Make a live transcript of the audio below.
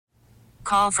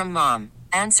Call from mom.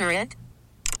 Answer it.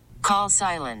 Call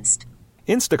silenced.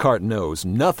 Instacart knows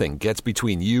nothing gets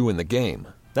between you and the game.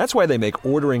 That's why they make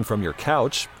ordering from your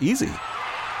couch easy.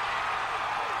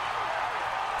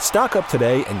 Stock up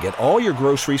today and get all your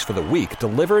groceries for the week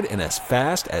delivered in as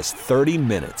fast as 30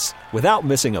 minutes without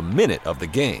missing a minute of the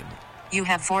game. You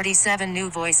have 47 new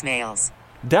voicemails.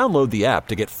 Download the app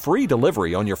to get free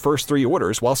delivery on your first 3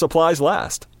 orders while supplies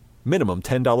last. Minimum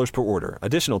 $10 per order.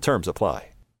 Additional terms apply.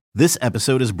 This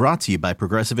episode is brought to you by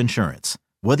Progressive Insurance.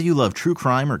 Whether you love true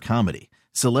crime or comedy,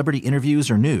 celebrity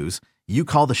interviews or news, you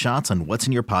call the shots on what's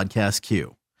in your podcast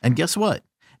queue. And guess what?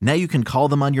 Now you can call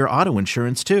them on your auto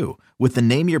insurance too with the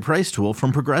Name Your Price tool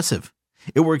from Progressive.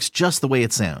 It works just the way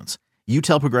it sounds. You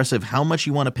tell Progressive how much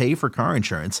you want to pay for car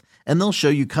insurance, and they'll show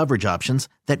you coverage options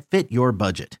that fit your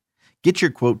budget. Get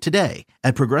your quote today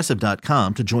at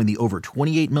Progressive.com to join the over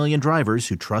 28 million drivers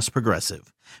who trust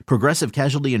Progressive. Progressive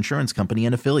Casualty Insurance Company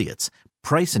and Affiliates.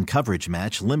 Price and coverage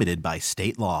match limited by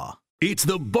state law. It's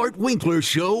the Bart Winkler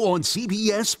Show on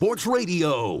CBS Sports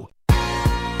Radio.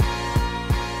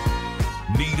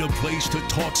 Need a place to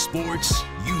talk sports?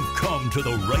 You've come to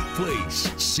the right place.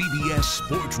 CBS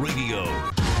Sports Radio.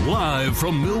 Live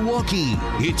from Milwaukee,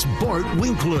 it's Bart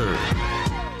Winkler.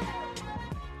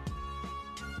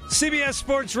 CBS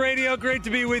Sports Radio, great to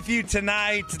be with you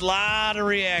tonight. A lot of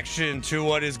reaction to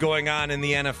what is going on in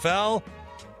the NFL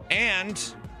and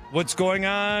what's going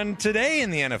on today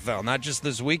in the NFL. Not just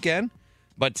this weekend,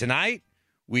 but tonight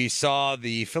we saw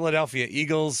the Philadelphia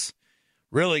Eagles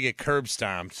really get curb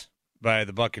stomped by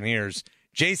the Buccaneers.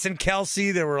 Jason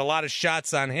Kelce, there were a lot of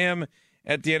shots on him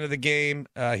at the end of the game.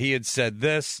 He had said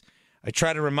this: I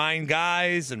try to remind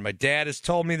guys, and my dad has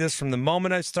told me this from the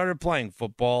moment I started playing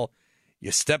football,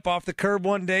 you step off the curb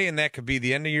one day, and that could be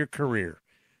the end of your career.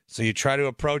 So you try to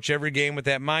approach every game with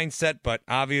that mindset, but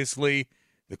obviously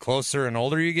the closer and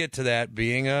older you get to that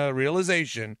being a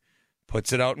realization,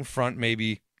 puts it out in front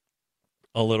maybe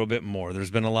a little bit more. There's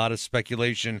been a lot of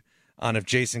speculation on if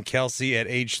Jason Kelce at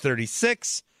age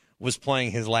 36 was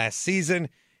playing his last season,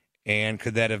 and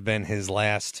could that have been his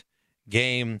last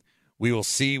game? We will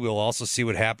see. We'll also see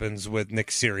what happens with Nick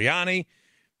Sirianni.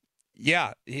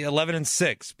 Yeah,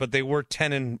 11-6, but they were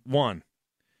 10-1.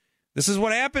 This is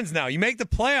what happens now. You make the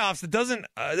playoffs.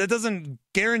 That doesn't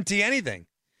guarantee anything.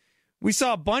 We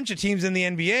saw a bunch of teams in the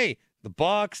NBA: the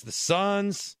Bucks, the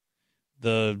Suns,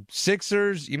 the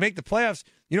Sixers. You make the playoffs,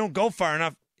 you don't go far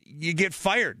enough, you get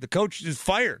fired. The coach is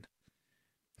fired.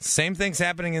 Same thing's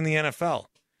happening in the NFL.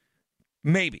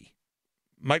 Maybe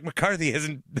Mike McCarthy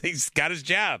he's got his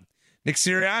job. Nick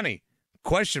Sirianni,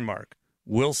 question mark.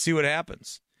 We'll see what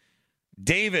happens.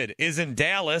 David is in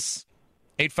Dallas,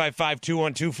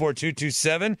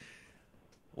 855-212-4227.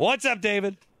 What's up,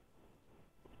 David?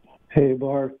 Hey,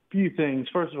 Bart. Few things.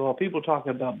 First of all, people talking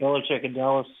about Belichick in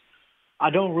Dallas. I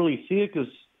don't really see it because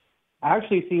I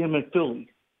actually see him in Philly.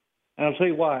 And I'll tell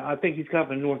you why. I think he's kind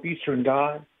of a Northeastern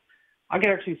guy. I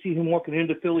can actually see him walking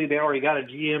into Philly. They already got a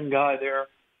GM guy there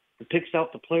that picks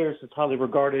out the players. That's how they're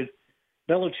regarded.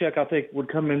 Belichick, I think, would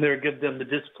come in there and give them the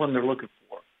discipline they're looking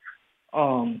for.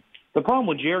 The problem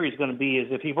with Jerry is going to be is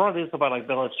if he brought in somebody like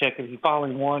Belichick and he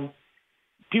finally won,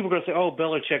 people are going to say, oh,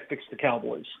 Belichick fixed the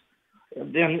Cowboys.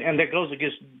 And that goes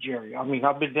against Jerry. I mean,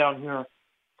 I've been down here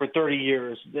for 30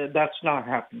 years. That's not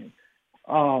happening.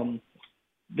 To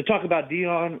talk about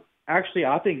Deion, actually,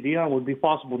 I think Deion would be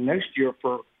possible next year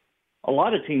for a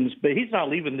lot of teams, but he's not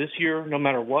leaving this year no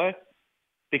matter what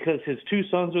because his 2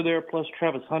 sons are there, plus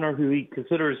Travis Hunter, who he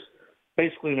considers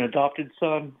basically an adopted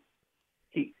son.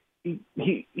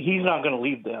 He's not going to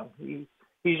leave them.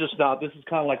 He's just not. This is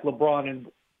kind of like LeBron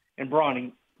and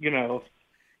Bronny. You know,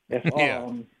 if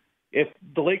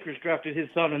the Lakers drafted his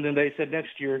son and then they said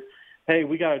next year, hey,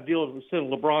 we got a deal to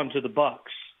send LeBron to the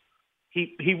Bucks,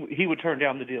 he would turn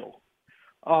down the deal.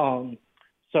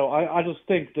 So I just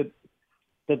think that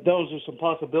those are some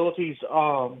possibilities.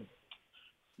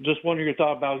 Just wondering your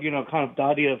thought about, kind of the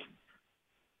idea of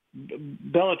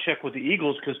Belichick with the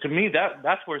Eagles, because to me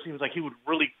that's where it seems like he would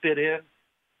really fit in.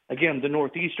 Again, the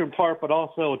Northeastern part, but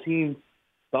also a team,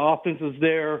 the offense is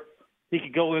there. He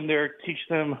could go in there, teach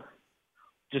them,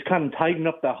 just kind of tighten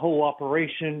up that whole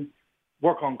operation,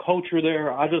 work on culture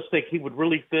there. I just think he would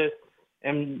really fit.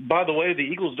 And by the way, the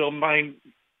Eagles don't mind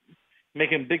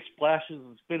making big splashes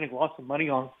and spending lots of money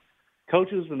on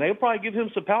coaches, and they'll probably give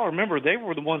him some power. Remember, they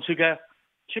were the ones who got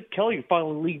Chip Kelly to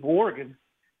finally leave Oregon.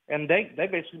 And they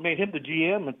basically made him the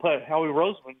GM and put Howie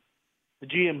Roseman, the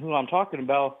GM who I'm talking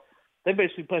about, they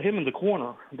basically put him in the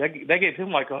corner. They gave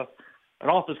him like an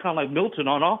office kind of like Milton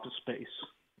on Office Space.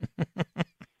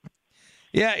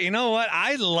 Yeah, you know what?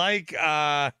 I like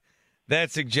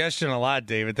that suggestion a lot,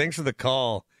 David. Thanks for the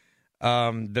call.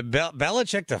 The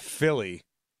Belichick to Philly.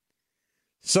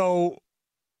 So,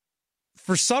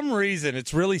 for some reason,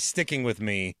 it's really sticking with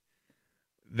me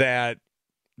that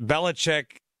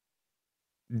Belichick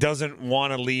doesn't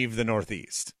want to leave the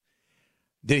Northeast.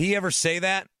 Did he ever say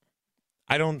that?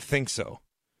 I don't think so.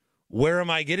 Where am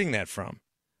I getting that from?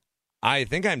 I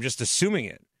think I'm just assuming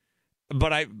it.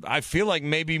 But I feel like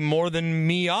maybe more than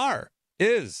me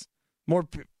is. More.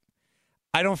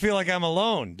 I don't feel like I'm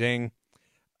alone, ding.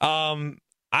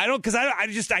 I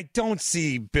don't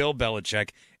see Bill Belichick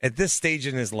at this stage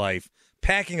in his life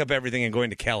packing up everything and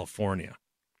going to California.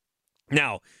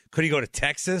 Now, could he go to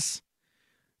Texas?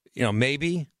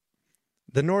 Maybe.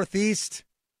 The Northeast,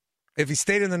 if he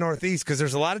stayed in the Northeast, because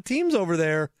there's a lot of teams over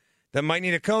there that might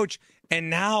need a coach, and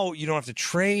now you don't have to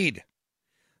trade.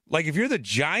 Like, if you're the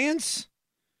Giants,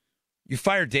 you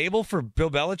fire Dable for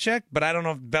Bill Belichick, but I don't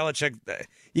know if Belichick,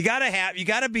 you got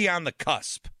to be on the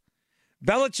cusp.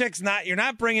 You're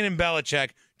not bringing in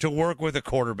Belichick to work with a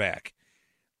quarterback.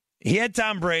 He had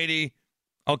Tom Brady,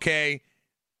 okay,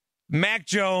 Mac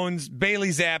Jones,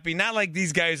 Bailey Zappi, not like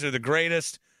these guys are the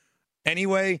greatest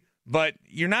anyway, but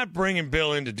you're not bringing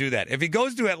Bill in to do that. If he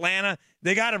goes to Atlanta,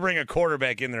 they got to bring a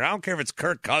quarterback in there. I don't care if it's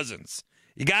Kirk Cousins.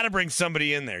 You got to bring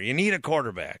somebody in there. You need a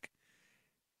quarterback.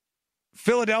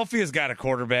 Philadelphia's got a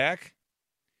quarterback.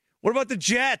 What about the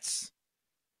Jets?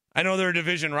 I know they're a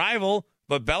division rival,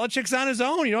 but Belichick's on his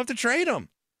own. You don't have to trade him.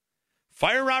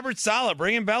 Fire Robert Saleh.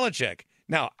 Bring in Belichick.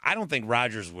 Now, I don't think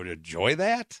Rodgers would enjoy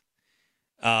that.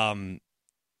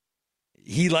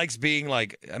 He likes being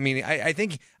I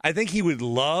think he would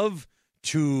love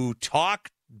to talk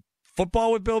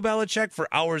football with Bill Belichick for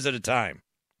hours at a time.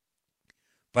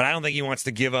 But I don't think he wants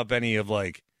to give up any of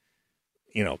the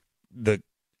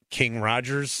King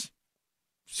Rodgers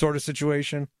sort of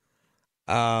situation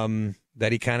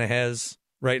that he kind of has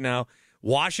right now.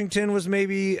 Washington was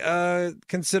maybe a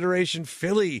consideration.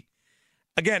 Philly,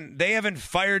 again, they haven't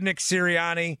fired Nick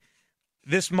Sirianni.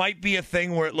 This might be a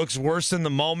thing where it looks worse in the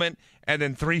moment, and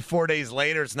then 3-4 days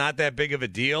later, it's not that big of a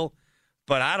deal.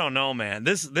 But I don't know, man.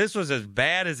 This was as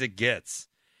bad as it gets.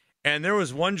 And there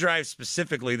was one drive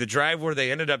specifically, the drive where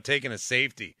they ended up taking a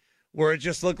safety, where it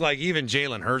just looked like even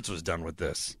Jalen Hurts was done with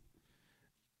this.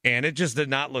 And it just did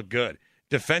not look good.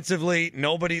 Defensively,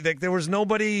 there was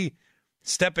nobody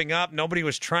stepping up. Nobody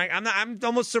was trying. I'm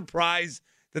almost surprised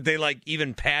that they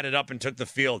even padded up and took the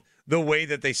field the way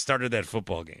that they started that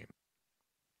football game.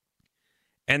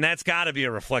 And that's got to be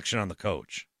a reflection on the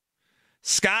coach.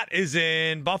 Scott is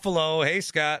in Buffalo. Hey,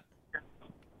 Scott.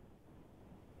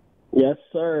 Yes,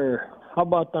 sir. How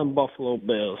about them Buffalo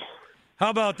Bills?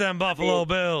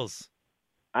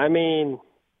 I mean,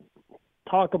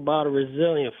 talk about a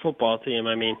resilient football team.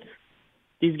 I mean,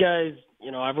 these guys,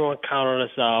 everyone counted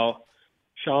us out.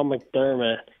 Sean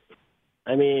McDermott.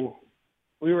 I mean,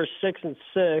 we were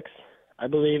 6-6, I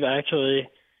believe, actually,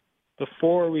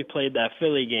 before we played that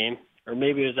Philly game, or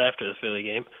maybe it was after the Philly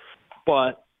game.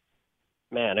 But,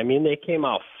 man, I mean, they came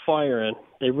out firing.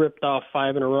 They ripped off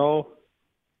 5 in a row,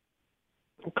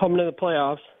 coming to the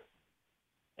playoffs.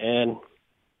 And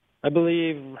I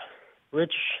believe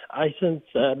Rich Eisen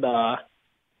said,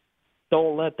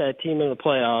 don't let that team in the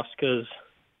playoffs because,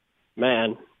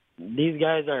 man, these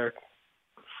guys are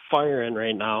firing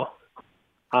right now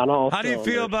on all How cylinders.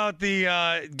 do you feel about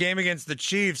the game against the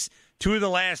Chiefs? 2 of the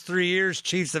last 3 years,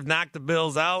 Chiefs have knocked the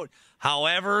Bills out.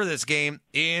 However, this game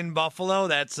in Buffalo,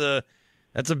 that's a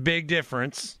big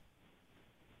difference.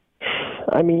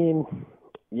 I mean,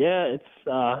 yeah, it's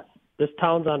this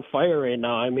town's on fire right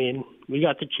now. I mean, we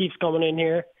got the Chiefs coming in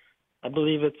here. I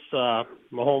believe it's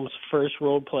Mahomes' first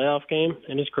road playoff game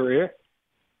in his career.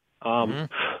 For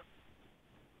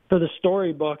the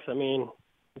storybooks, I mean,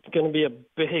 it's going to be a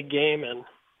big game. And,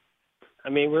 I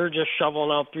mean, we were just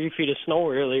shoveling out 3 feet of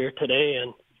snow earlier today.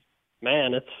 And,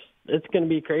 man, it's going to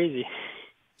be crazy.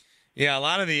 Yeah, a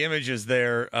lot of the images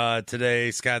there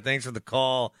today, Scott, thanks for the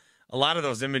call. A lot of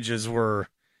those images were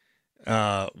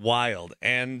wild.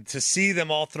 And to see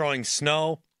them all throwing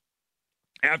snow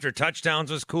after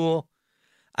touchdowns was cool.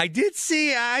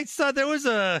 I saw there was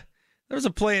a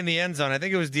play in the end zone. I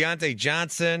think it was Deontay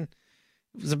Johnson.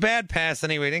 It was a bad pass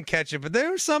anyway, didn't catch it. But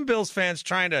there were some Bills fans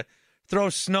trying to throw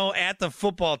snow at the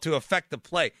football to affect the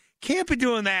play. Can't be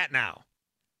doing that now.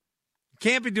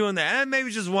 Can't be doing that. And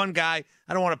maybe just one guy.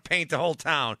 I don't want to paint the whole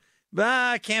town. But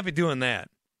I can't be doing that.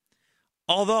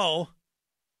 Although,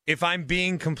 if I'm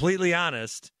being completely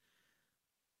honest,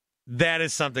 that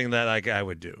is something that I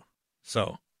would do.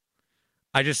 So,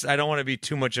 I don't want to be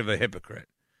too much of a hypocrite.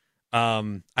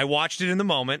 I watched it in the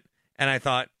moment, and I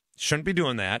thought, shouldn't be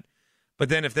doing that. But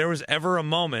then if there was ever a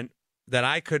moment that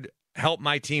I could help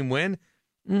my team win,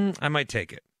 I might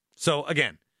take it. So,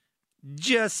 again,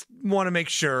 just want to make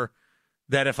sure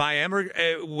that if I am,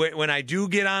 when I do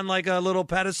get on like a little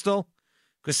pedestal,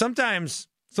 because sometimes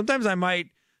I might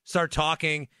start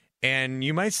talking and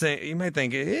you might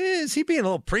think, is he being a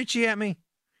little preachy at me?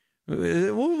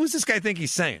 What does this guy think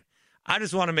he's saying? I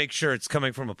just want to make sure it's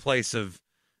coming from a place of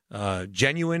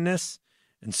genuineness.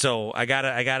 And so I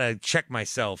gotta check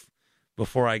myself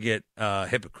before I get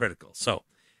hypocritical. So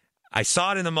I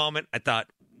saw it in the moment. I thought,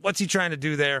 what's he trying to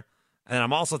do there? And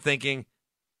I'm also thinking,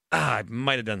 I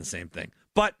might have done the same thing.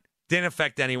 But didn't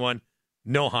affect anyone.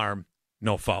 No harm,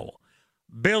 no foul.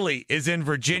 Billy is in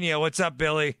Virginia. What's up,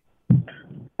 Billy?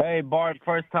 Hey, Bart,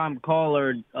 first-time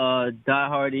caller,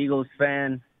 diehard Eagles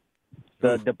fan.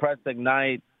 The depressing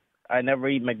night. I never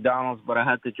eat McDonald's, but I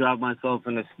had to drop myself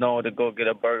in the snow to go get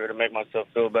a burger to make myself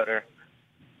feel better.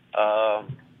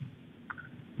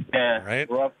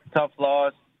 Rough, tough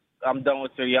loss. I'm done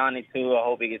with Sirianni, too. I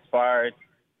hope he gets fired.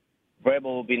 Vrabel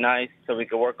will be nice so we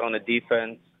can work on the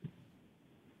defense.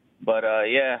 But,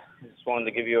 just wanted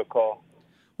to give you a call.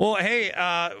 Well, hey,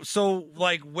 so,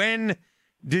 when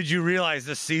did you realize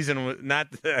this season was not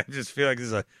 – I just feel like this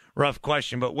is a rough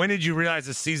question, but when did you realize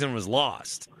the season was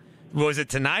lost? Was it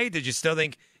tonight? Did you still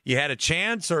think you had a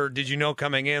chance, or did you know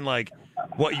coming in,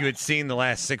 what you had seen the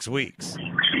last 6 weeks?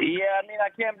 Yeah, I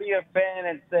can't be a fan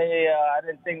and say I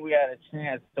didn't think we had a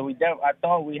chance. So I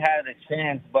thought we had a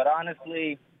chance, but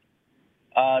honestly,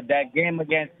 that game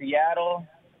against Seattle,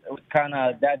 it was kind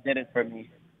of that did it for me.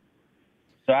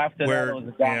 So after that, it was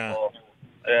a downfall.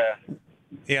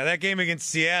 Yeah, that game against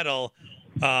Seattle,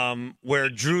 where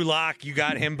Drew Lock, you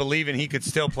got him believing he could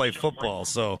still play football.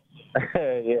 So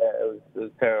it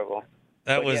was terrible.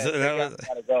 Sirianni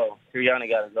gotta go. Sirianni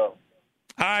gotta go.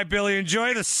 All right, Billy,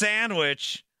 enjoy the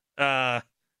sandwich.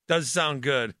 Does sound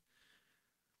good.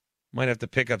 Might have to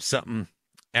pick up something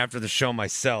after the show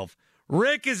myself.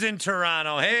 Rick is in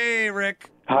Toronto. Hey, Rick.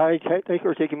 Hi, thank you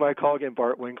for taking my call again,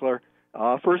 Bart Winkler.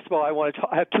 First of all,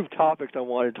 I have two topics I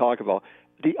want to talk about.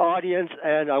 The audience,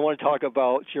 and I want to talk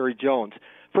about Jerry Jones.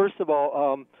 First of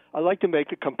all, I'd like to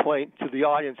make a complaint to the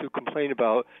audience who complained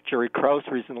about Jerry Krause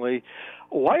recently.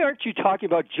 Why aren't you talking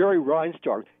about Jerry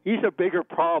Reinsdorf? He's a bigger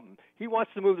problem. He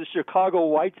wants to move the Chicago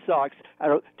White Sox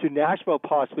to Nashville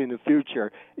possibly in the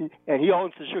future, and he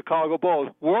owns the Chicago Bulls.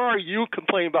 Where are you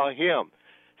complaining about him?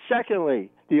 Secondly,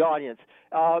 the audience.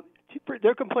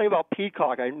 They're complaining about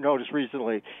Peacock, I noticed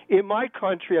recently. In my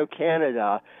country of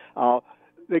Canada,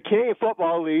 the Canadian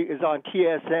Football League is on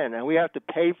TSN, and we have to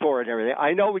pay for it and everything.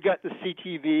 I know we got the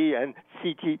CTV and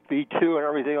CTV2 and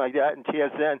everything like that, and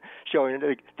TSN showing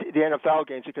the NFL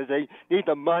games because they need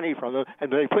the money from them,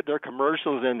 and they put their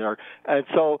commercials in there. And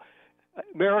so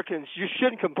Americans, you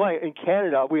shouldn't complain. In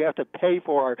Canada, we have to pay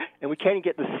for it, and we can't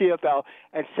get the CFL.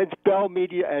 And since Bell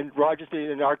Media and Rogers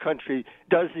Media in our country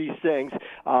does these things,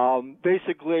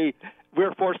 basically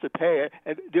we're forced to pay it.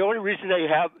 And the only reason they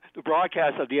have the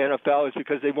broadcast of the NFL is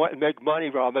because they want to make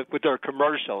money from it with their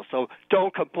commercials. So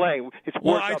don't complain. It's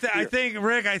worse up here. I think,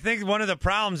 Rick, one of the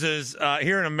problems is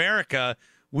here in America,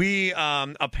 we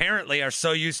apparently are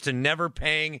so used to never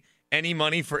paying any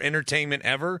money for entertainment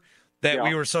ever that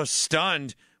we were so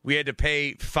stunned we had to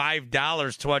pay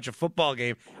 $5 to watch a football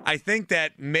game. I think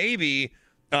that maybe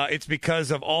it's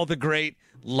because of all the great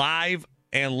live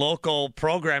and local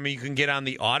programming you can get on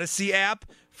the Odyssey app,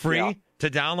 free to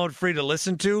download, free to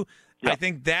listen to. I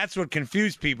think that's what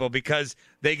confused people because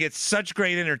they get such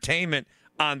great entertainment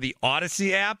on the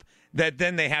Odyssey app that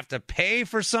then they have to pay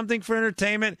for something for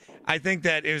entertainment. I think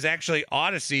that it was actually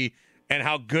Odyssey and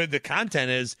how good the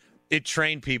content is, it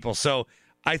trained people. So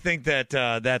I think that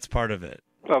that's part of it.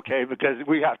 Okay, because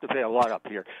we have to pay a lot up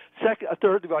here.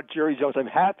 Third about Jerry Jones, I'm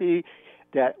happy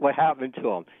that what happened to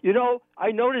him. You know,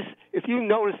 I noticed, if you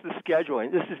notice the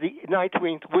scheduling, this is the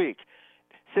 19th week.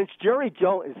 Since Jerry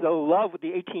Jones is in love with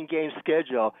the 18-game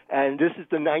schedule, and this is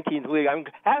the 19th week, I'm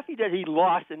happy that he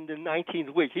lost in the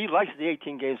 19th week. He likes the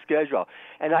 18-game schedule.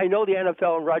 And I know the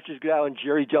NFL and Rogers Goodell and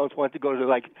Jerry Jones want to go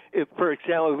to, for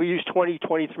example, we use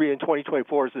 2023 and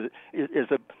 2024 as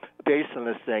a base on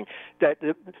this thing, that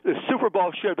the Super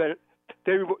Bowl should have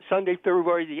been Sunday,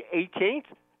 February the 18th.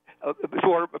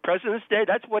 Before President's Day,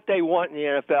 that's what they want in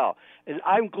the NFL. And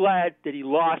I'm glad that he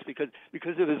lost because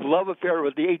of his love affair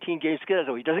with the 18-game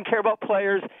schedule. He doesn't care about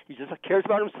players. He just cares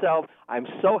about himself. I'm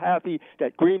so happy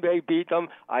that Green Bay beat them.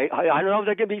 I don't know if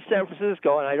they can beat San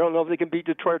Francisco, and I don't know if they can beat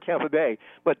Detroit or Tampa Bay.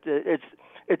 But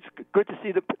it's good to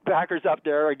see the Packers up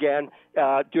there again,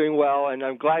 doing well, and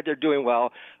I'm glad they're doing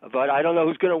well. But I don't know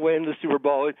who's going to win the Super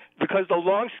Bowl because the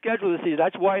long schedule this season.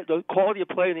 That's why the quality of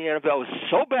play in the NFL is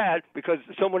so bad because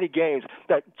so many games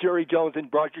that Jerry Jones and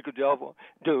Bart Goodell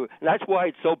do. And that's why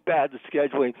it's so bad, the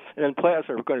scheduling. And then playoffs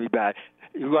are going to be bad.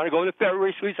 You want to go to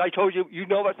February sweeps? I told you, you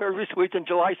know about February sweeps and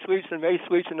July sweeps and May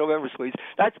sweeps and November sweeps.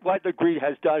 That's what the greed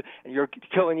has done, and you're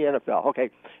killing the NFL. Okay,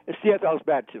 the CFL is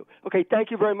bad too. Okay,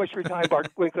 thank you very much for your time, Bart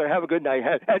Winkler. Have a good night.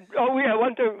 And we have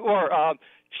one thing more,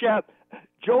 Shep.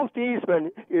 Joe Theismann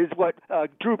is what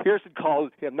Drew Pearson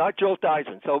called him, not Joe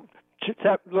Theismann. So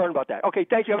learn about that. Okay,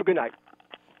 thank you. Have a good night.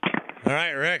 All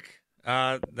right, Rick.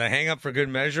 The hang up for good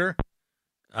measure.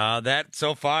 That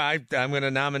so far, I'm going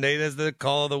to nominate as the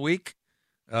call of the week.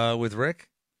 With Rick.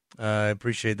 I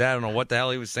appreciate that. I don't know what the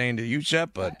hell he was saying to you,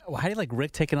 Shep, but... How do you like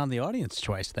Rick taking on the audience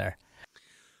choice there?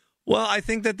 Well, I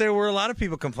think that there were a lot of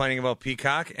people complaining about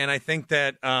Peacock, and I think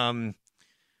that one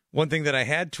thing that I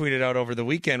had tweeted out over the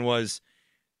weekend was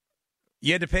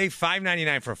you had to pay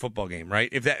 $5.99 for a football game, right?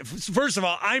 First of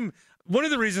all, one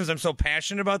of the reasons I'm so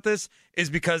passionate about this is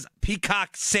because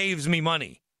Peacock saves me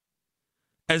money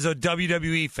as a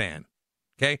WWE fan,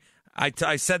 okay?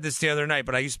 I said this the other night,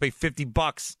 but I used to pay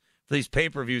 $50 for these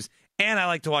pay-per-views, and I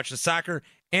like to watch the soccer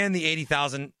and the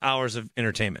 80,000 hours of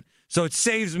entertainment. So it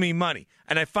saves me money,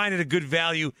 and I find it a good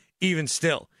value even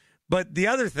still. But the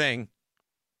other thing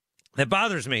that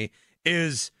bothers me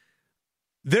is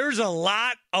there's a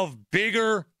lot of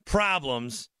bigger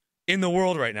problems in the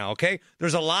world right now, okay?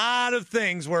 There's a lot of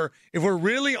things where if we're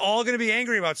really all going to be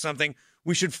angry about something,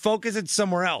 we should focus it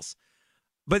somewhere else.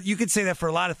 But you could say that for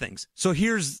a lot of things. So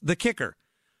here's the kicker.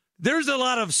 There's a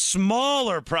lot of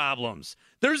smaller problems.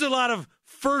 There's a lot of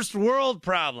first world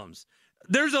problems.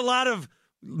 There's a lot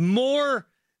more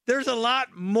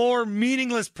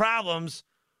meaningless problems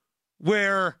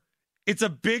where it's a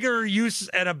bigger use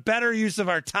and a better use of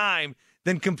our time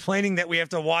than complaining that we have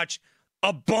to watch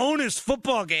a bonus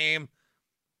football game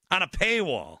on a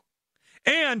paywall.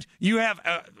 And you have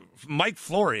Mike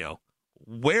Florio.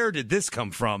 Where did this come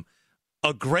from?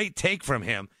 A great take from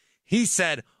him. He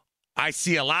said, I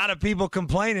see a lot of people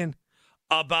complaining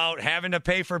about having to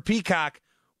pay for Peacock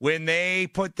when they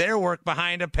put their work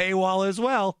behind a paywall as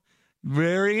well.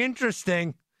 Very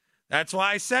interesting. That's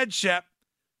why I said, Shep,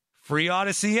 free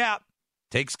Odyssey app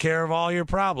takes care of all your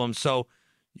problems. So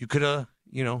you could have,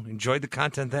 enjoyed the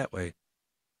content that way.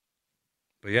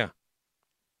 But yeah,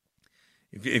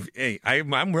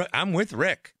 I'm with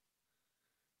Rick.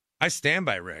 I stand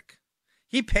by Rick.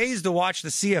 He pays to watch the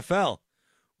CFL,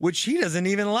 which he doesn't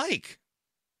even like.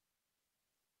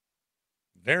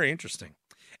 Very interesting.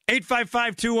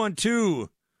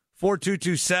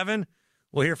 855-212-4227.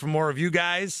 We'll hear from more of you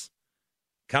guys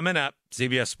coming up.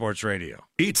 CBS Sports Radio.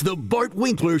 It's the Bart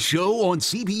Winkler Show on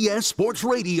CBS Sports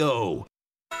Radio.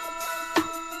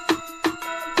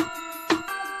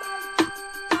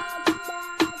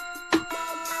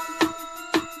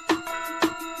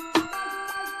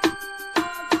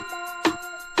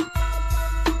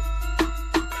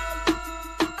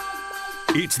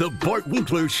 It's the Bart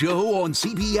Winkler Show on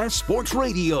CBS Sports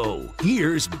Radio.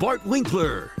 Here's Bart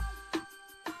Winkler.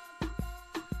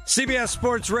 CBS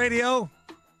Sports Radio.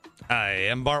 I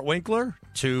am Bart Winkler.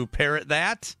 To parrot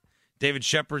that, David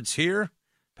Shepard's here.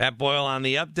 Pat Boyle on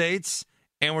the updates.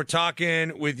 And we're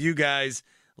talking with you guys.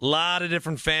 A lot of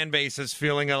different fan bases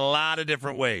feeling a lot of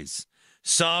different ways.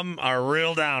 Some are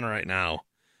real down right now.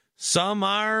 Some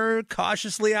are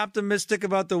cautiously optimistic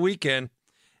about the weekend.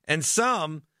 And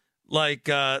some, like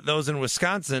those in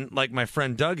Wisconsin, like my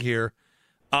friend Doug here,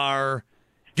 are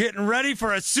getting ready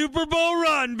for a Super Bowl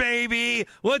run, baby.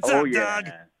 What's up, Doug?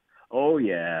 Oh,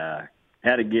 yeah.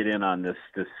 Had to get in on this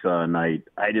night.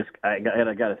 I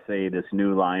got to say, this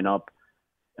new lineup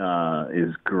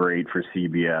is great for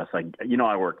CBS.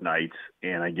 I work nights,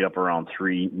 and I get up around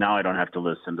 3. Now I don't have to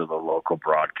listen to the local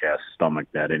broadcast stomach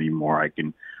that anymore. I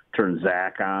can turn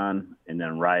Zach on and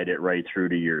then ride it right through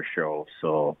to your show.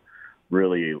 So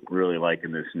really, really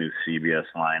liking this new CBS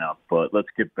lineup. But let's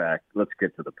get to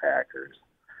the Packers.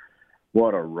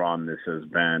 What a run this has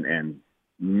been, and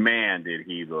man, did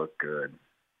he look good.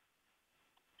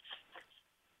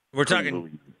 We're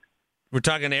talking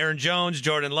Aaron Jones,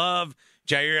 Jordan Love,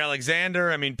 Jair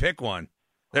Alexander. I mean, pick one.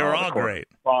 They were all great.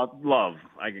 Love.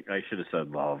 I should have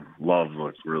said Love. Love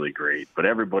looks really great, but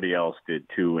everybody else did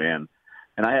too. And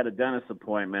I had a dentist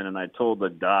appointment, and I told the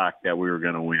doc that we were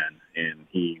going to win, and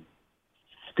he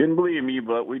didn't believe me,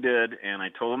 but we did. And I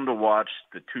told him to watch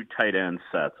the 2 tight end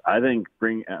sets. I think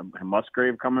bring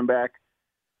Musgrave coming back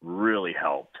really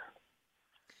helped.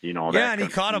 And he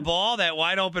caught a ball, that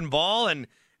wide open ball, and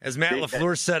as Matt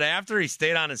LaFleur said after, he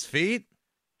stayed on his feet.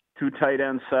 2 tight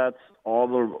end sets, all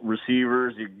the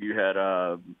receivers. You had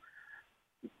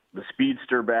the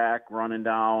speedster back running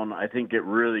down. I think it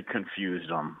really confused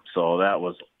them. So that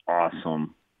was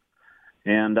awesome.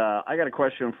 And I got a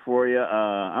question for you.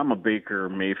 I'm a Baker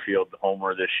Mayfield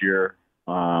homer this year.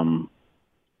 Who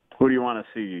do you want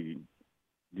to see?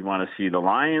 Do you want to see the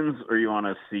Lions or you want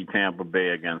to see Tampa Bay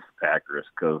against the Packers?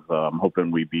 Because I'm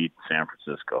hoping we beat San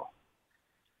Francisco.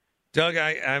 Doug,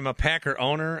 I'm a Packer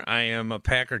owner. I am a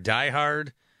Packer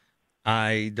diehard.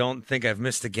 I don't think I've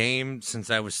missed a game since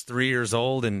I was 3 years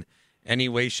old in any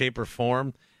way, shape, or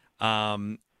form.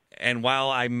 And while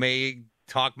I may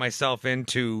talk myself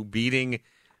into beating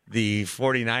the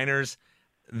 49ers,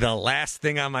 the last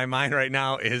thing on my mind right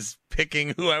now is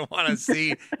picking who I want to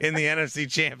see in the NFC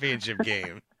Championship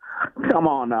game. Come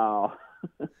on now.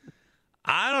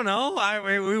 I don't know.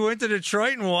 We went to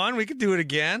Detroit and won. We could do it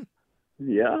again.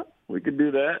 Yeah, we could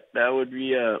do that. That'd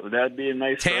be a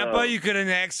nice Tampa. You could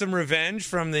enact some revenge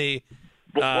from the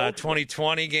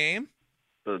 2020 game.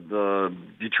 The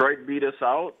Detroit beat us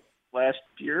out last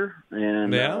year,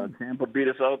 and Tampa beat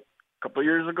us out a couple of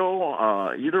years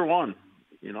ago. Either one,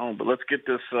 But let's get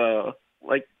this,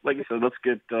 like you said, let's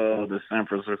get the San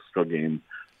Francisco game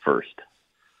first.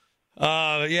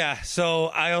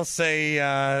 So I'll say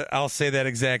that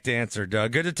exact answer,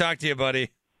 Doug. Good to talk to you, buddy.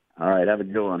 All right, have a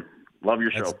good one. Love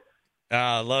your show.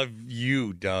 Love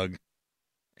you, Doug.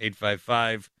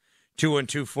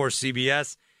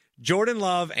 855-212-4CBS. Jordan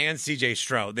Love and C.J.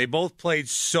 Stroud, they both played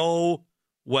so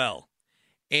well.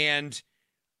 And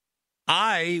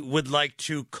I would like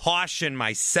to caution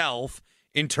myself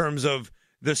in terms of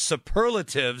the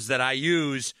superlatives that I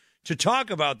use to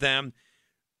talk about them.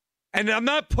 And I'm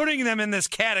not putting them in this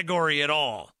category at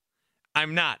all.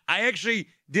 I'm not. I actually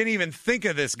didn't even think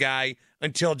of this guy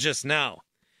until just now.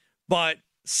 But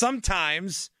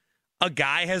sometimes a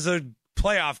guy has a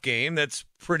playoff game that's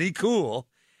pretty cool,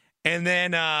 and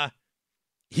then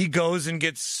he goes and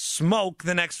gets smoked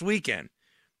the next weekend.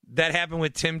 That happened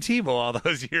with Tim Tebow all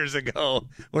those years ago,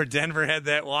 where Denver had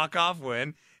that walk-off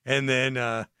win, and then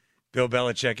Bill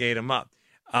Belichick ate him up.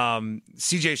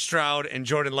 C.J. Stroud and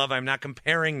Jordan Love, I'm not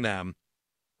comparing them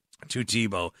to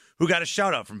Tebow, who got a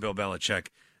shout-out from Bill Belichick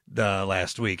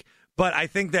last week. But I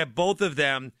think that both of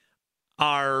them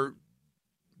are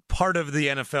part of the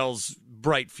NFL's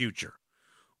bright future,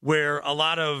 where a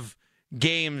lot of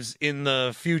games in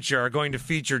the future are going to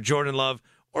feature Jordan Love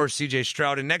or C.J.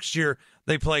 Stroud. And next year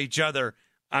they play each other.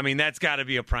 I mean, that's got to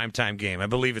be a primetime game. I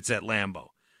believe it's at Lambeau.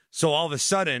 So all of a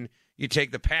sudden, you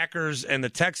take the Packers and the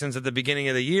Texans at the beginning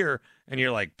of the year, and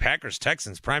you're like,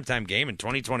 Packers-Texans primetime game in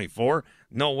 2024?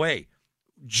 No way.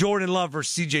 Jordan Love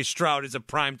versus C.J. Stroud is a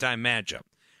primetime matchup.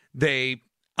 They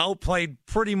outplayed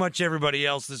pretty much everybody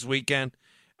else this weekend.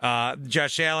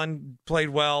 Josh Allen played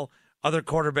well. Other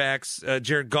quarterbacks,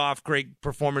 Jared Goff, great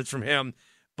performance from him.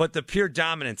 But the pure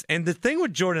dominance. And the thing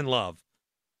with Jordan Love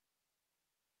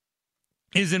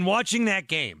is in watching that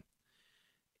game,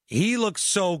 he looks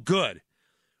so good.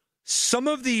 Some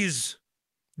of these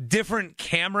different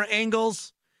camera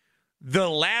angles, the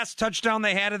last touchdown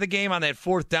they had of the game on that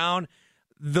fourth down,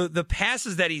 the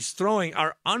passes that he's throwing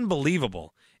are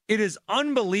unbelievable. It is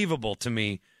unbelievable to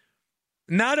me.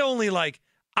 Not only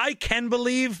I can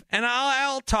believe, and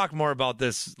I'll talk more about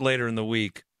this later in the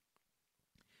week,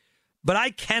 but I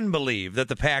can believe that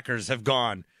the Packers have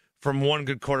gone from one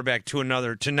good quarterback to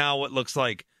another to now what looks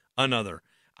like another.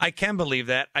 I can believe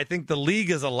that. I think the league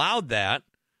has allowed that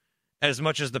as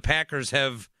much as the Packers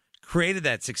have created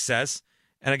that success.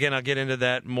 And again, I'll get into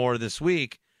that more this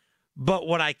week. But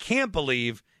what I can't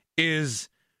believe is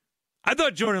I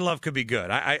thought Jordan Love could be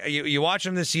good. You watch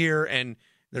him this year, and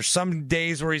there's some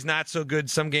days where he's not so good,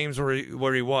 some games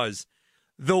where he was.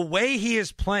 The way he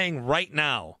is playing right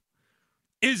now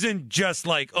isn't just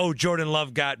like, oh, Jordan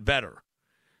Love got better.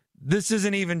 This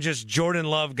isn't even just Jordan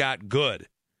Love got good.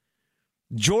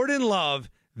 Jordan Love,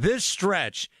 this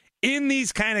stretch, in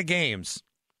these kind of games,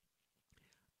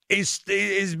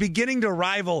 is beginning to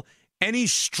rival any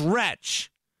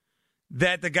stretch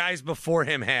that the guys before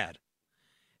him had.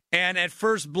 And at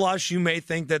first blush, you may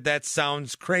think that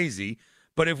sounds crazy,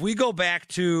 but if we go back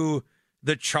to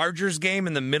the Chargers game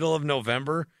in the middle of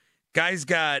November,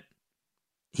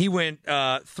 he went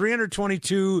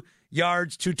 322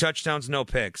 yards, 2 touchdowns, no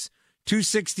picks,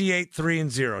 268,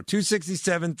 3-0,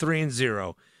 267,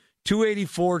 3-0,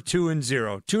 284,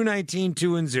 2-0, 219,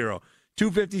 2-0,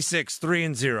 256,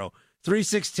 3-0,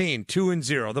 316,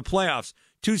 2-0. The playoffs,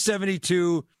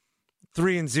 272,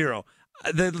 3-0.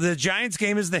 The Giants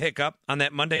game is the hiccup on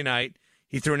that Monday night.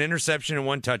 He threw an interception and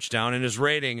 1 touchdown, and his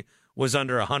rating was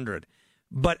under 100.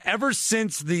 But ever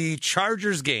since the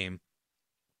Chargers game,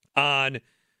 on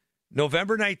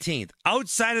November 19th,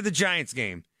 outside of the Giants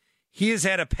game, he has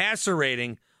had a passer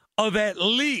rating of at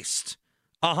least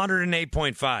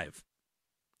 108.5.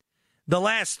 The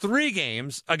last 3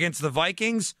 games against the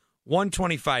Vikings,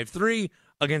 125.3,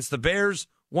 against the Bears,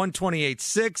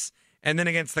 128.6, and then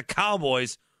against the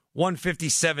Cowboys,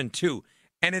 157.2.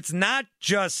 And it's not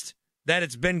just that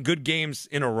it's been good games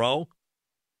in a row.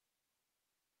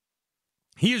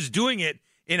 He is doing it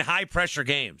in high-pressure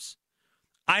games.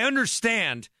 I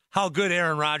understand how good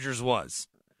Aaron Rodgers was.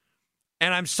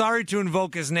 And I'm sorry to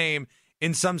invoke his name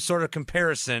in some sort of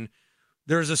comparison.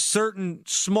 There's a certain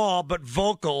small but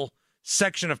vocal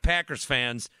section of Packers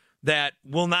fans that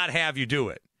will not have you do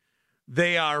it.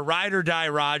 They are ride or die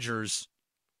Rodgers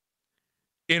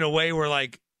in a way where,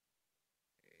 like,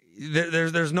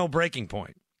 there's no breaking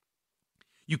point.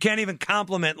 You can't even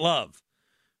compliment Love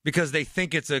because they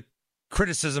think it's a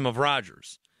criticism of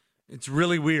Rodgers. It's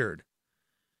really weird.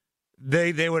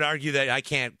 They would argue that I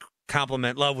can't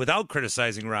compliment Love without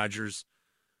criticizing Rodgers.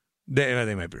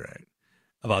 They might be right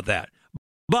about that.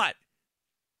 But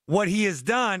what he has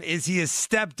done is he has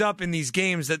stepped up in these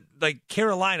games that, like,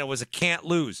 Carolina was a can't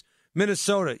lose.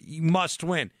 Minnesota, you must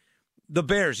win. The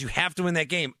Bears, you have to win that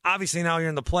game. Obviously, now you're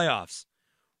in the playoffs.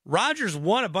 Rodgers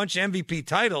won a bunch of MVP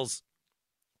titles,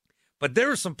 but there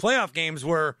were some playoff games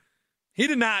where he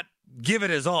did not give it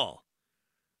his all.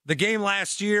 The game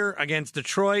last year against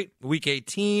Detroit, Week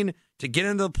 18, to get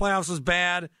into the playoffs was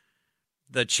bad.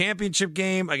 The championship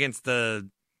game against the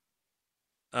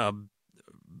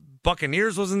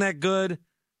Buccaneers wasn't that good.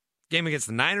 Game against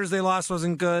the Niners they lost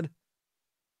wasn't good.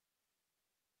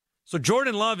 So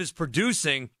Jordan Love is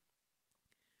producing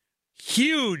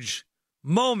huge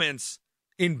moments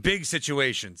in big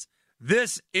situations.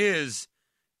 It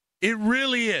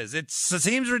really is. It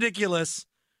seems ridiculous.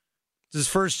 It's his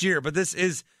first year, but this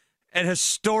is an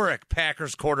historic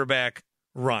Packers quarterback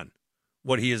run,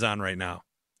 what he is on right now,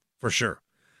 for sure.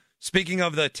 Speaking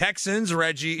of the Texans,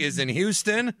 Reggie is in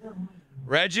Houston.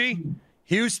 Reggie,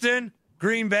 Houston,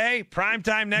 Green Bay,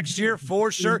 primetime next year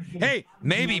for sure. Hey,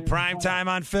 maybe primetime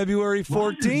on February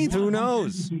 14th. Who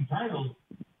knows?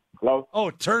 Hello? Oh,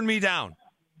 turn me down.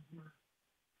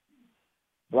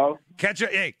 Hello? Catch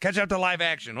up to live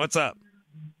action. What's up?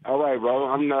 All right, bro.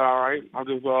 I'm all right. I'm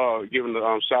just giving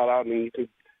the shout out, and you can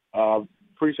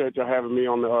appreciate you having me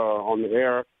on the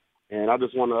air. And I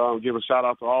just want to give a shout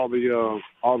out to all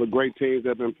the great teams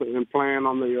that have been playing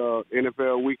on the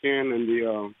NFL weekend and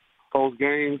the post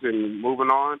games and moving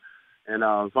on. And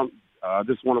I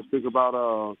just want to speak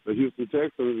about the Houston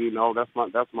Texans. You know,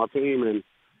 that's my team, and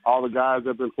all the guys that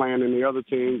have been playing in the other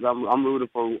teams. I'm rooting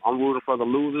for the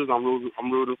losers. I'm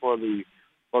rooting for the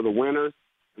winners.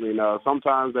 I mean,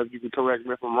 sometimes, if you can correct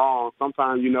me if I'm wrong,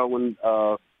 sometimes, you know, when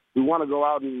we want to go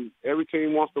out and every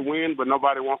team wants to win, but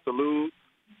nobody wants to lose.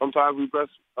 Sometimes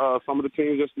some of the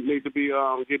teams just need to be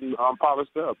getting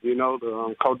polished up. You know,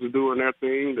 the coaches doing their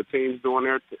thing, the teams doing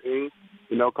their thing.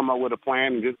 You know, come up with a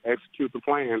plan and just execute the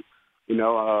plan. You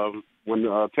know, when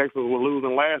Texas was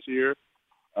losing last year,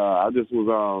 I just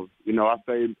was, you know, I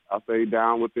stayed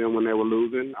down with them when they were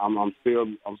losing. I'm still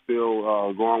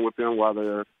going with them while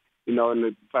they're, you know, in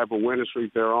the type of winning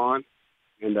streak they're on.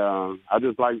 And I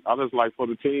just like for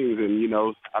the teams. And, you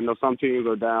know, I know some teams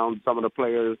are down, some of the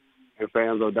players and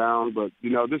fans are down, but, you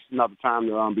know, this is not the time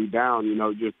to be down. You know,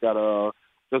 you just got to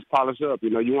just polish up. You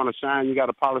know, you want to shine, you got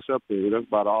to polish up there. That's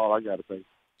about all I got to say.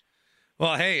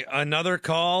 Well, hey, another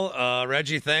call,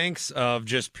 Reggie, thanks, of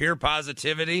just pure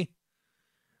positivity.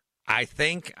 I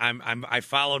think I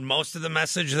followed most of the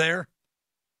message there,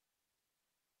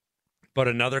 but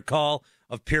another call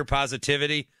of pure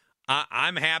positivity.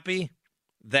 I'm happy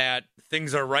that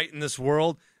things are right in this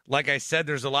world. Like I said,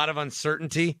 there's a lot of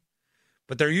uncertainty,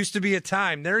 but there used to be a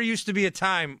time,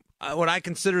 what I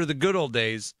consider the good old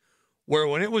days, where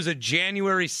when it was a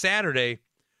January Saturday,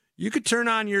 you could turn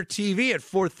on your TV at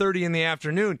 4:30 in the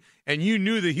afternoon and you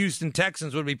knew the Houston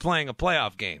Texans would be playing a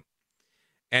playoff game.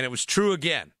 And it was true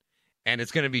again. And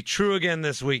it's going to be true again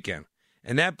this weekend.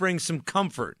 And that brings some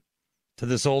comfort to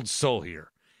this old soul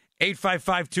here.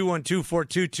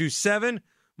 855-212-4227.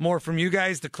 More from you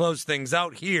guys to close things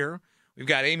out here. We've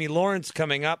got Amy Lawrence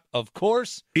coming up, of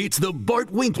course. It's the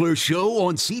Bart Winkler Show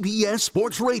on CBS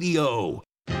Sports Radio.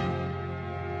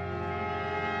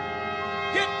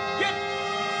 Get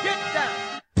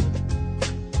down.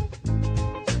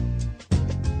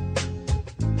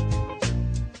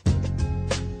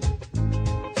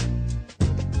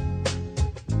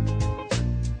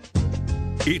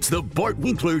 It's the Bart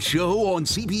Winkler Show on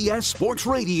CBS Sports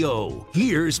Radio.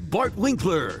 Here's Bart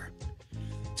Winkler.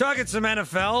 Talking some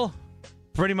NFL.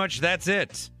 Pretty much that's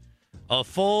it. a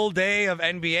full day of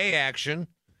NBA action.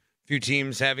 A few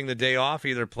teams having the day off,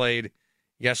 either played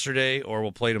yesterday or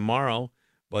will play tomorrow.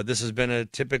 But this has been a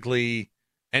typically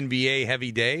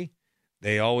NBA-heavy day.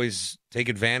 They always take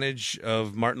advantage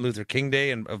of Martin Luther King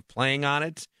Day and of playing on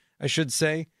it, I should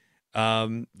say.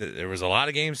 There was a lot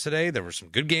of games today. There were some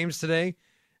good games today.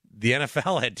 The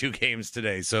NFL had 2 games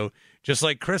today. So just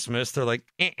like Christmas, they're like,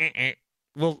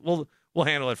 we'll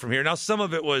handle it from here. Now, some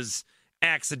of it was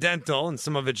accidental, and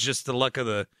some of it's just the luck of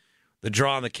the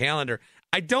draw on the calendar.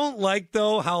 I don't like,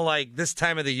 though, how, like, this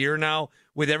time of the year now,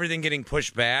 with everything getting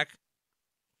pushed back,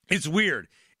 it's weird.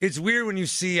 It's weird when you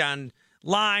see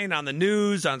online, on the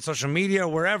news, on social media,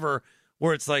 wherever,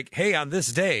 where it's like, hey, on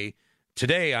this day,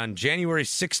 today, on January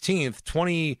 16th,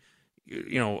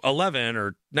 2011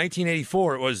 or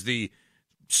 1984, it was the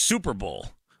Super Bowl,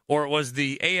 or it was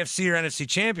the AFC or NFC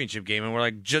Championship game, and we're,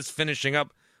 like, just finishing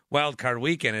up Wild Card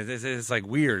Weekend. It's like,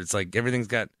 weird. It's like everything's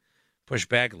got pushed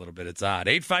back a little bit. It's odd.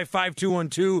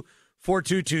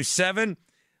 855-212-4227.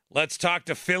 Let's talk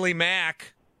to Philly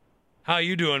Mac. How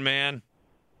you doing, man?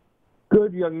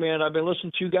 Good, young man. I've been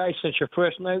listening to you guys since your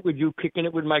first night with you kicking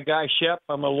it with my guy, Shep.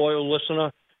 I'm a loyal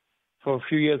listener for a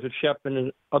few years with Shep and his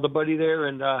other buddy there.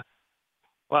 And,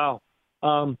 wow,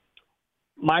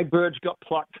 my birds got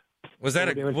plucked. Was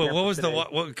that what was today.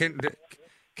 What can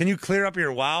you clear up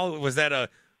your wow? Was that a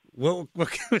was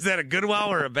that a good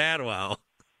wow or a bad wow?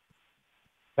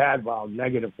 Bad wow,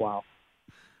 negative wow.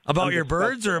 About your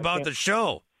birds or about the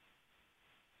show?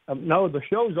 No, the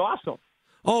show's awesome.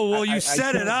 Oh, well, you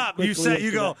set it up. You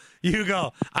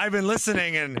go. I've been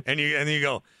listening, and you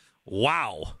go,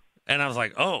 wow. And I was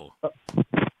like, oh.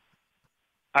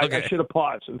 I should have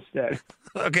paused instead.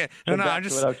 Okay. So I'm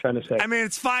just what I was trying to say. I mean,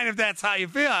 it's fine if that's how you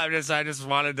feel. I just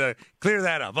wanted to clear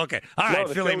that up. Okay. All right,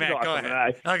 Philly Mac, awesome. go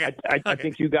ahead. I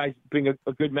think you guys bring a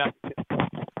good message.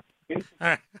 All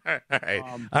right.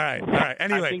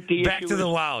 Anyway, back to the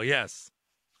wow, yes.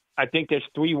 I think there's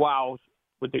 3 wows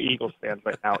with the Eagles fans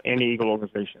right now, and the Eagle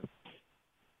organization.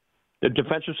 The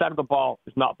defensive side of the ball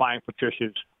is not buying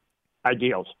Patricia's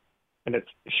ideals, and it's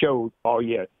showed all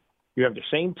year. You have the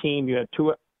same team. You had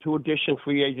two additional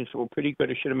free agents who were pretty good.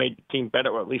 It should have made the team better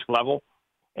or at least level,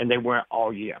 and they weren't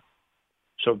all year.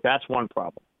 So that's one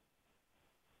problem.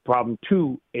 Problem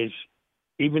 2 is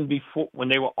even before when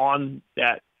they were on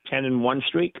that 10-1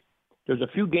 streak, there's a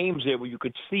few games there where you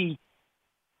could see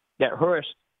that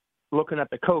Hurst, looking at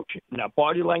the coach, and that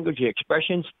body language, the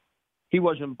expressions, he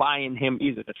wasn't buying him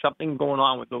either. There's something going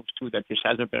on with those two that just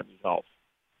hasn't been resolved.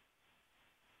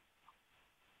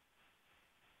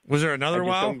 Was there another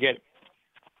wow? Don't get it.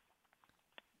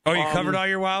 Oh, you covered all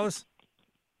your wows?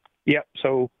 Yep,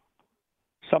 so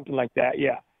something like that,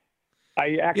 yeah.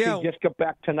 I actually just got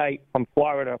back tonight from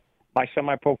Florida. My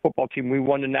semi-pro football team, we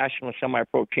won the national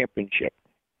semi-pro championship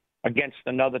against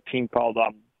another team called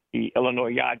the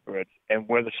Illinois Yardbirds, and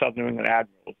we're the Southern England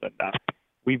Admirals. And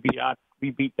we beat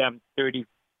them 32-12.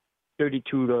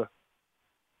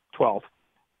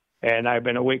 And I've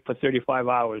been awake for 35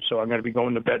 hours, so I'm going to be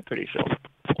going to bed pretty soon.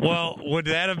 Well, would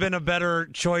that have been a better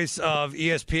choice of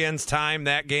ESPN's time,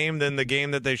 that game, than the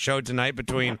game that they showed tonight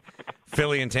between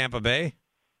Philly and Tampa Bay?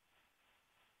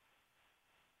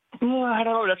 Well, I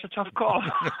don't know. That's a tough call.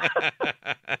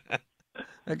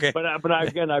 Okay. But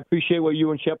again, I appreciate what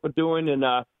you and Shep are doing, and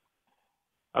I'm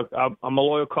a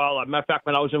loyal caller. Matter of fact,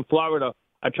 when I was in Florida,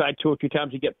 I tried 2 or 3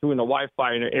 times to get through in the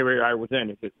Wi-Fi in the area I was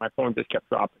in. My phone just kept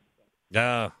dropping.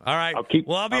 All right.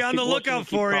 I'll be on the lookout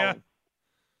for you.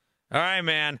 All right,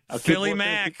 man. Philly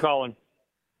Mac. Keep calling.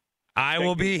 I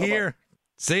will be here.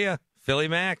 See ya. Philly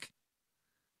Mac.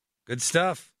 Good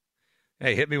stuff.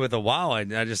 Hey, hit me with a wow. I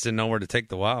just didn't know where to take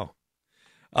the wow.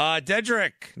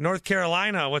 Dedrick, North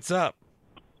Carolina, what's up?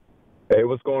 Hey,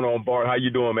 what's going on, Bart? How you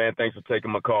doing, man? Thanks for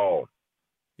taking my call.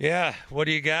 Yeah, what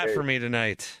do you got for me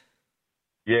tonight?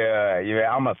 Yeah,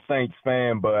 I'm a Saints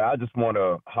fan, but I just want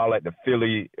to holler at the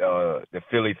Philly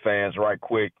fans right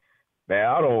quick. Man,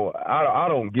 I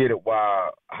don't get it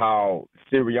how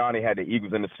Sirianni had the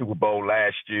Eagles in the Super Bowl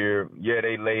last year. Yeah,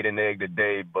 they laid an egg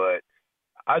today, but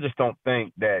I just don't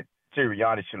think that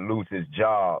Sirianni should lose his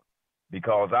job,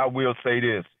 because I will say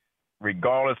this,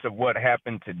 regardless of what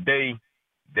happened today,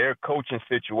 their coaching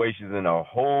situation is in a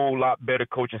whole lot better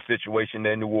coaching situation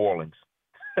than New Orleans.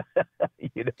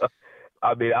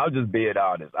 I mean, I'll just be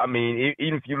honest. I mean,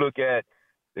 even if you look at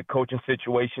the coaching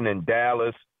situation in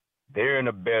Dallas, they're in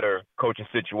a better coaching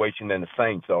situation than the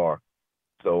Saints are.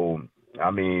 So,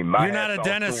 I mean, you're not a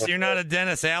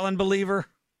Dennis Allen believer?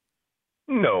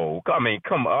 No, I mean,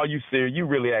 come on. Are you serious? You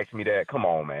really asked me that? Come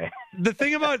on, man. The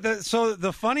thing about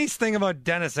the funniest thing about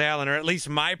Dennis Allen, or at least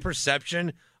my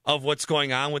perception of what's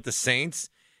going on with the Saints,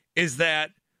 is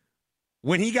that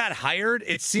when he got hired,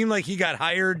 it seemed like he got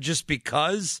hired just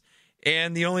because,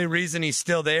 and the only reason he's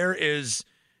still there is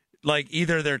like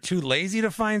either they're too lazy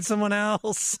to find someone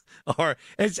else, or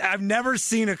I've never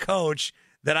seen a coach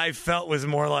that I felt was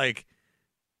more like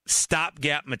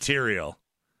stopgap material.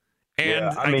 And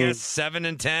Yeah, I guess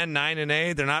 7-10,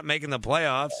 9-8, they're not making the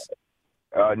playoffs.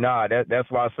 That's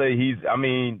why I say he's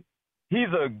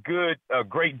a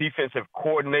great defensive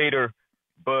coordinator,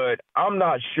 but I'm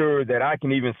not sure that I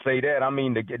can even say that. I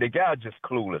mean, the guy's just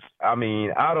clueless. I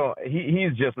mean,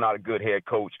 he's just not a good head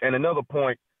coach. And another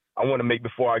point I want to make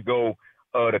before I go,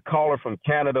 the caller from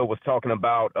Canada was talking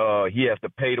about he has to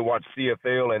pay to watch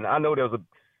CFL, and I know there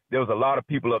was a lot of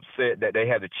people upset that they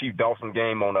had the Chief Dawson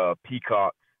game on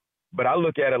Peacock. But I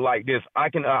look at it like this. I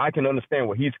can understand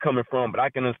where he's coming from, but I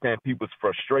can understand people's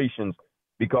frustrations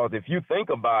because if you think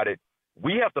about it,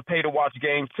 we have to pay to watch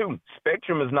games too.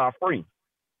 Spectrum is not free.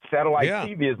 Satellite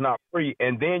TV is not free.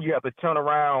 And then you have to turn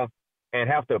around and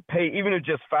have to pay, even if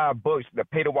just $5 to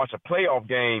pay to watch a playoff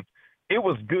game. It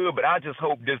was good, but I just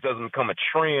hope this doesn't become a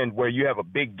trend where you have a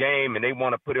big game and they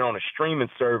want to put it on a streaming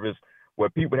service where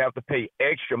people have to pay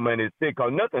extra money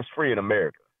because nothing's free in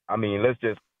America. I mean, let's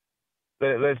just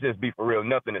be for real.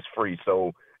 Nothing is free.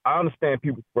 So I understand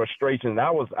people's frustration.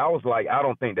 I was like, I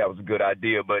don't think that was a good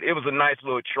idea, but it was a nice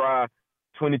little try.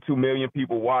 22 million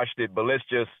people watched it, but let's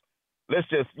just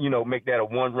make that a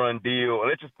one-run deal.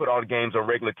 Let's just put all the games on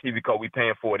regular TV because we're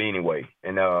paying for it anyway.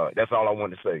 And that's all I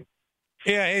wanted to say.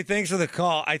 Yeah, hey, thanks for the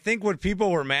call. I think what people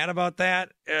were mad about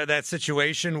that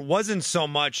situation wasn't so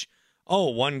much,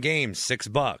 one game,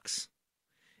 $6.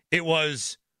 It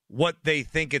was what they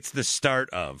think it's the start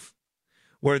of,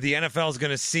 where the NFL is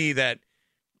going to see that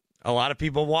a lot of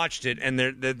people watched it and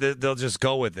they'll just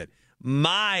go with it.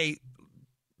 My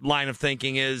line of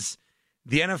thinking is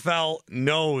the NFL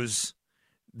knows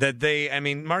that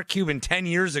Mark Cuban 10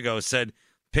 years ago said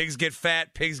pigs get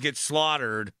fat, pigs get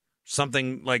slaughtered,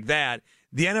 something like that.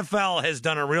 The NFL has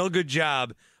done a real good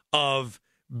job of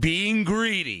being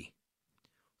greedy,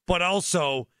 but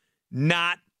also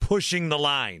not pushing the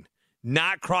line,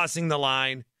 not crossing the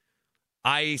line.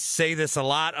 I say this a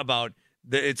lot about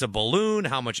it's a balloon.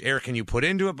 How much air can you put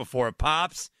into it before it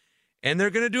pops? And they're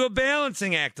going to do a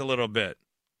balancing act a little bit.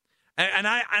 And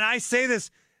I say this,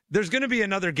 there's going to be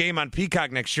another game on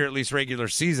Peacock next year, at least regular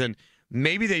season.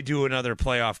 Maybe they do another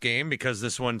playoff game because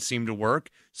this one seemed to work.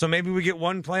 So maybe we get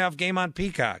one playoff game on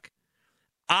Peacock.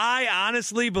 I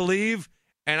honestly believe,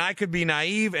 and I could be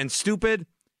naive and stupid,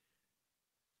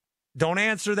 don't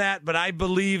answer that, but I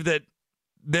believe that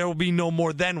there will be no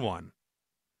more than one.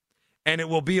 And it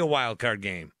will be a wild card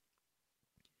game.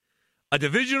 A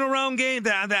divisional round game,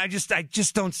 I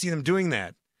just don't see them doing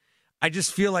that. I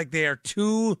just feel like they are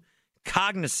too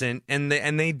cognizant, and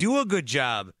they do a good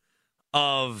job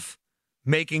of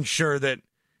making sure that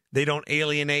they don't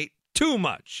alienate too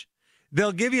much.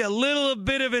 They'll give you a little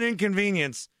bit of an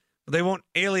inconvenience, but they won't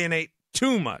alienate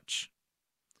too much.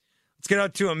 Let's get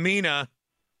out to Amina.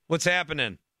 What's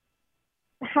happening?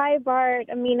 Hi, Bart.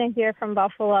 Amina here from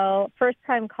Buffalo.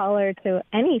 First-time caller to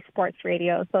any sports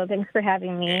radio, so thanks for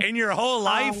having me. In your whole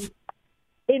life?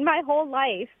 In my whole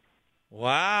life.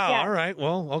 Wow. Yeah. All right.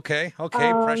 Well, okay.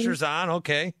 Pressure's on.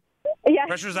 Okay. Yeah.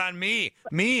 Pressure's on me.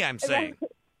 I'm saying.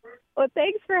 Well,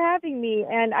 thanks for having me.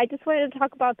 And I just wanted to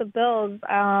talk about the Bills.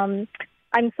 I'm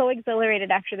so exhilarated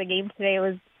after the game today. It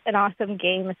was an awesome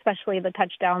game, especially the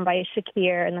touchdown by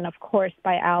Shakir and then, of course,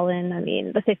 by Allen. I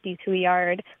mean, the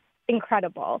 52-yard.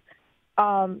 Incredible.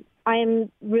 I'm a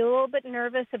little bit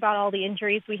nervous about all the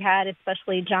injuries we had,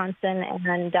 especially Johnson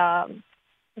and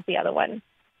what's the other one?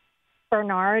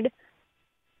 Bernard.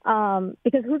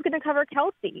 Because who's going to cover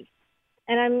Kelsey?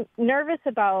 And I'm nervous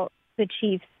about the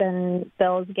Chiefs and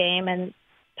Bills game and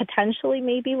potentially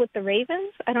maybe with the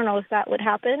Ravens. I don't know if that would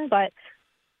happen, but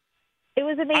it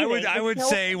was amazing. I would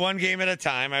say one game at a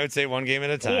time.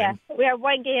 Yeah, we have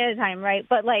one game at a time, right?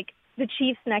 But like the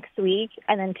Chiefs next week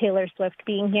and then Taylor Swift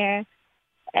being here.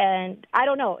 And I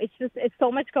don't know. It's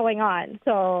so much going on.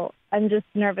 So I'm just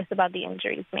nervous about the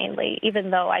injuries mainly,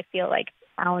 even though I feel like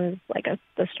Allen's like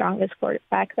the strongest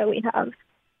quarterback that we have.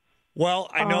 Well,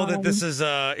 I know that this is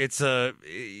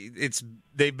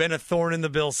they've been a thorn in the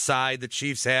Bills' side. The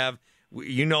Chiefs have,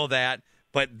 you know that.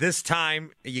 But this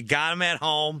time you got them at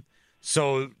home,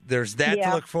 so there's that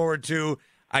to look forward to.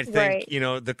 I think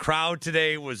the crowd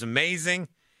today was amazing,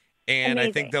 and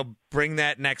I think they'll bring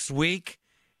that next week.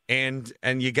 And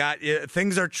you got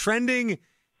things are trending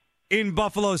in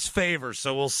Buffalo's favor,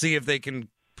 so we'll see if they can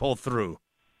pull through.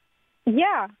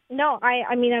 Yeah, no,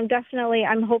 I mean,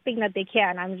 I'm hoping that they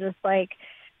can. I'm just like,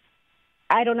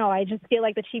 I don't know. I just feel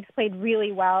like the Chiefs played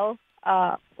really well.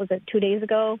 was it 2 days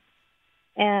ago?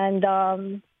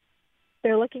 And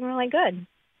they're looking really good.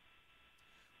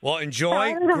 Well,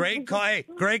 enjoy. Great call. Hey,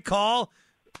 great call.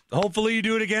 Hopefully you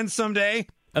do it again someday.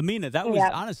 Amina, that was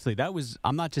honestly,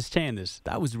 I'm not just saying this.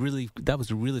 That was really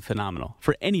phenomenal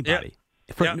for anybody.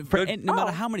 No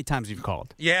matter how many times you've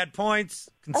called. You had points,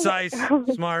 concise,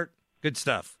 smart, good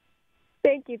stuff.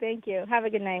 Thank you. Have a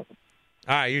good night.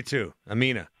 All right, you too.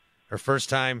 Amina, her first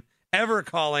time ever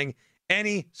calling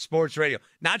any sports radio.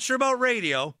 Not sure about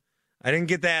radio. I didn't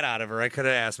get that out of her. I could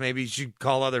have asked. Maybe she'd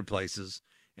call other places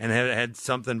and had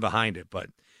something behind it. But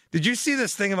did you see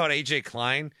this thing about A.J.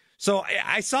 Klein? So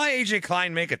I saw A.J.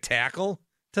 Klein make a tackle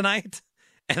tonight,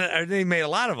 and they made a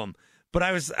lot of them. But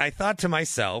I thought to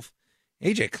myself,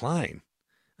 A.J. Klein.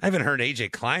 I haven't heard A.J.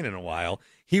 Klein in a while.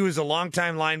 He was a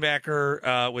longtime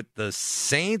linebacker with the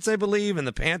Saints, I believe, and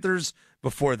the Panthers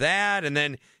before that. And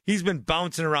then he's been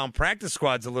bouncing around practice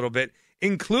squads a little bit,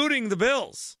 including the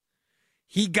Bills.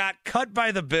 He got cut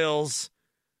by the Bills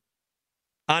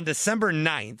on December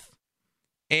 9th,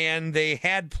 and they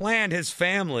had planned his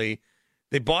family.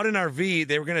 They bought an RV.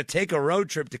 They were going to take a road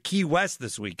trip to Key West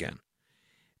this weekend.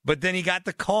 But then he got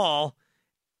the call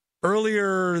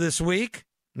earlier this week,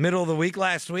 middle of the week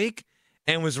last week,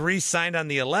 and was re-signed on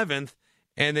the 11th,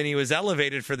 and then he was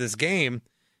elevated for this game,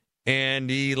 and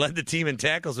he led the team in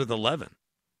tackles with 11.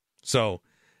 So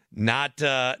not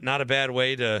a bad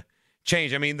way to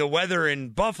change. I mean, the weather in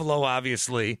Buffalo,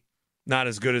 obviously, not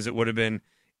as good as it would have been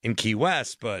in Key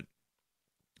West, but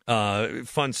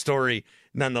fun story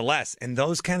nonetheless. And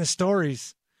those kind of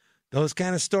stories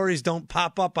don't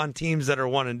pop up on teams that are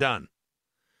one and done.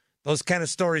 Those kind of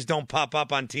stories don't pop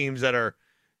up on teams that are,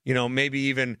 maybe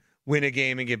even win a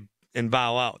game and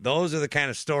bow out. Those are the kind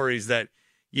of stories that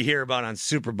you hear about on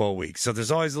Super Bowl week. So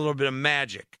there's always a little bit of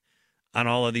magic on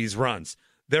all of these runs.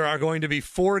 There are going to be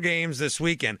 4 games this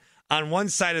weekend. On one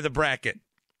side of the bracket,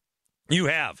 you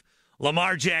have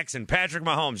Lamar Jackson, Patrick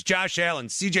Mahomes, Josh Allen,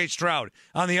 C.J. Stroud.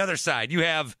 On the other side, you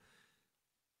have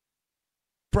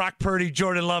Brock Purdy,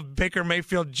 Jordan Love, Baker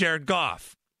Mayfield, Jared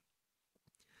Goff.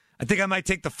 I think I might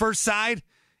take the first side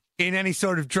in any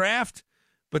sort of draft,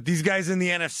 but these guys in the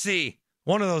NFC,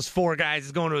 one of those 4 guys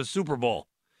is going to a Super Bowl.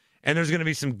 And there's going to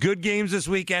be some good games this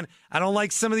weekend. I don't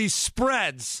like some of these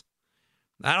spreads.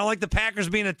 I don't like the Packers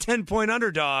being a 10-point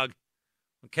underdog.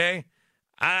 Okay?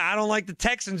 I don't like the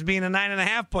Texans being a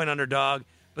 9.5-point underdog,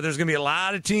 but there's going to be a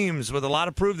lot of teams with a lot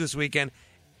of proof this weekend.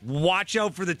 Watch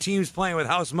out for the teams playing with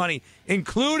house money,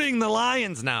 including the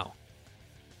Lions now,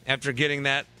 after getting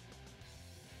that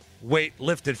weight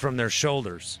lifted from their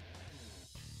shoulders.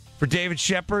 For David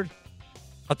Shepard,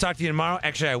 I'll talk to you tomorrow.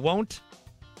 Actually, I won't.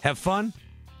 Have fun.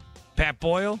 Pat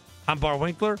Boyle, I'm Bart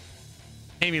Winkler.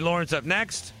 Amy Lawrence up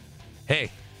next.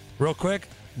 Hey, real quick,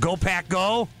 go Pack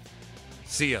Go.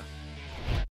 See ya.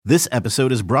 This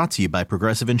episode is brought to you by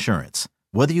Progressive Insurance.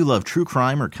 Whether you love true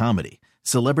crime or comedy,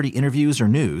 celebrity interviews or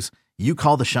news, you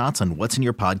call the shots on what's in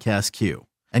your podcast queue.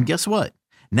 And guess what?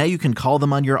 Now you can call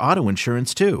them on your auto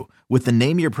insurance too with the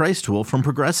Name Your Price tool from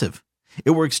Progressive.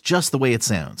 It works just the way it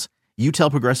sounds. You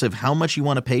tell Progressive how much you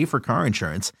want to pay for car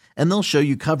insurance, and they'll show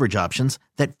you coverage options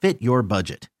that fit your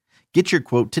budget. Get your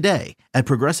quote today at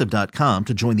Progressive.com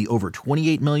to join the over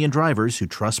 28 million drivers who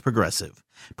trust Progressive.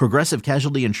 Progressive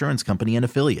Casualty Insurance Company and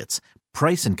Affiliates.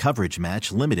 Price and coverage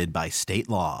match limited by state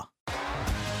law.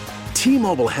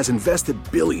 T-Mobile has invested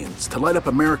billions to light up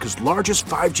America's largest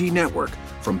 5G network,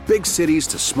 from big cities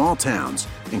to small towns,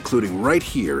 including right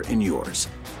here in yours.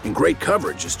 And great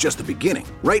coverage is just the beginning.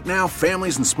 Right now,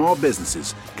 families and small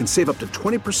businesses can save up to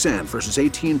 20% versus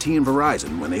AT&T and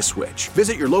Verizon when they switch.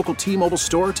 Visit your local T-Mobile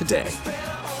store today.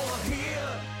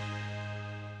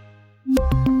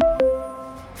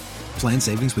 Plan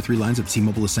savings with 3 lines of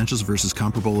T-Mobile Essentials versus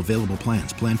comparable available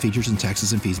plans. Plan features and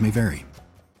taxes and fees may vary.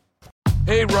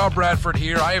 Hey, Rob Bradford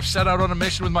here. I have set out on a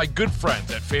mission with my good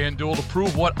friends at FanDuel to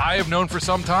prove what I have known for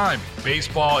some time.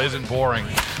 Baseball isn't boring.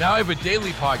 Now I have a daily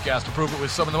podcast to prove it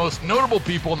with some of the most notable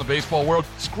people in the baseball world,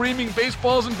 screaming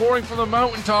baseball isn't boring from the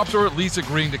mountaintops, or at least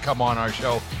agreeing to come on our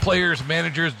show. Players,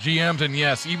 managers, GMs, and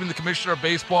yes, even the commissioner of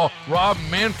baseball, Rob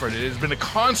Manfred. It has been a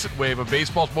constant wave of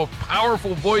baseball's most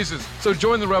powerful voices. So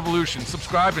join the revolution.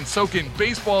 Subscribe and soak in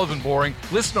Baseball Isn't Boring.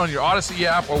 Listen on your Odyssey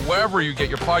app or wherever you get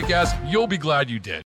your podcasts. You'll be glad you did.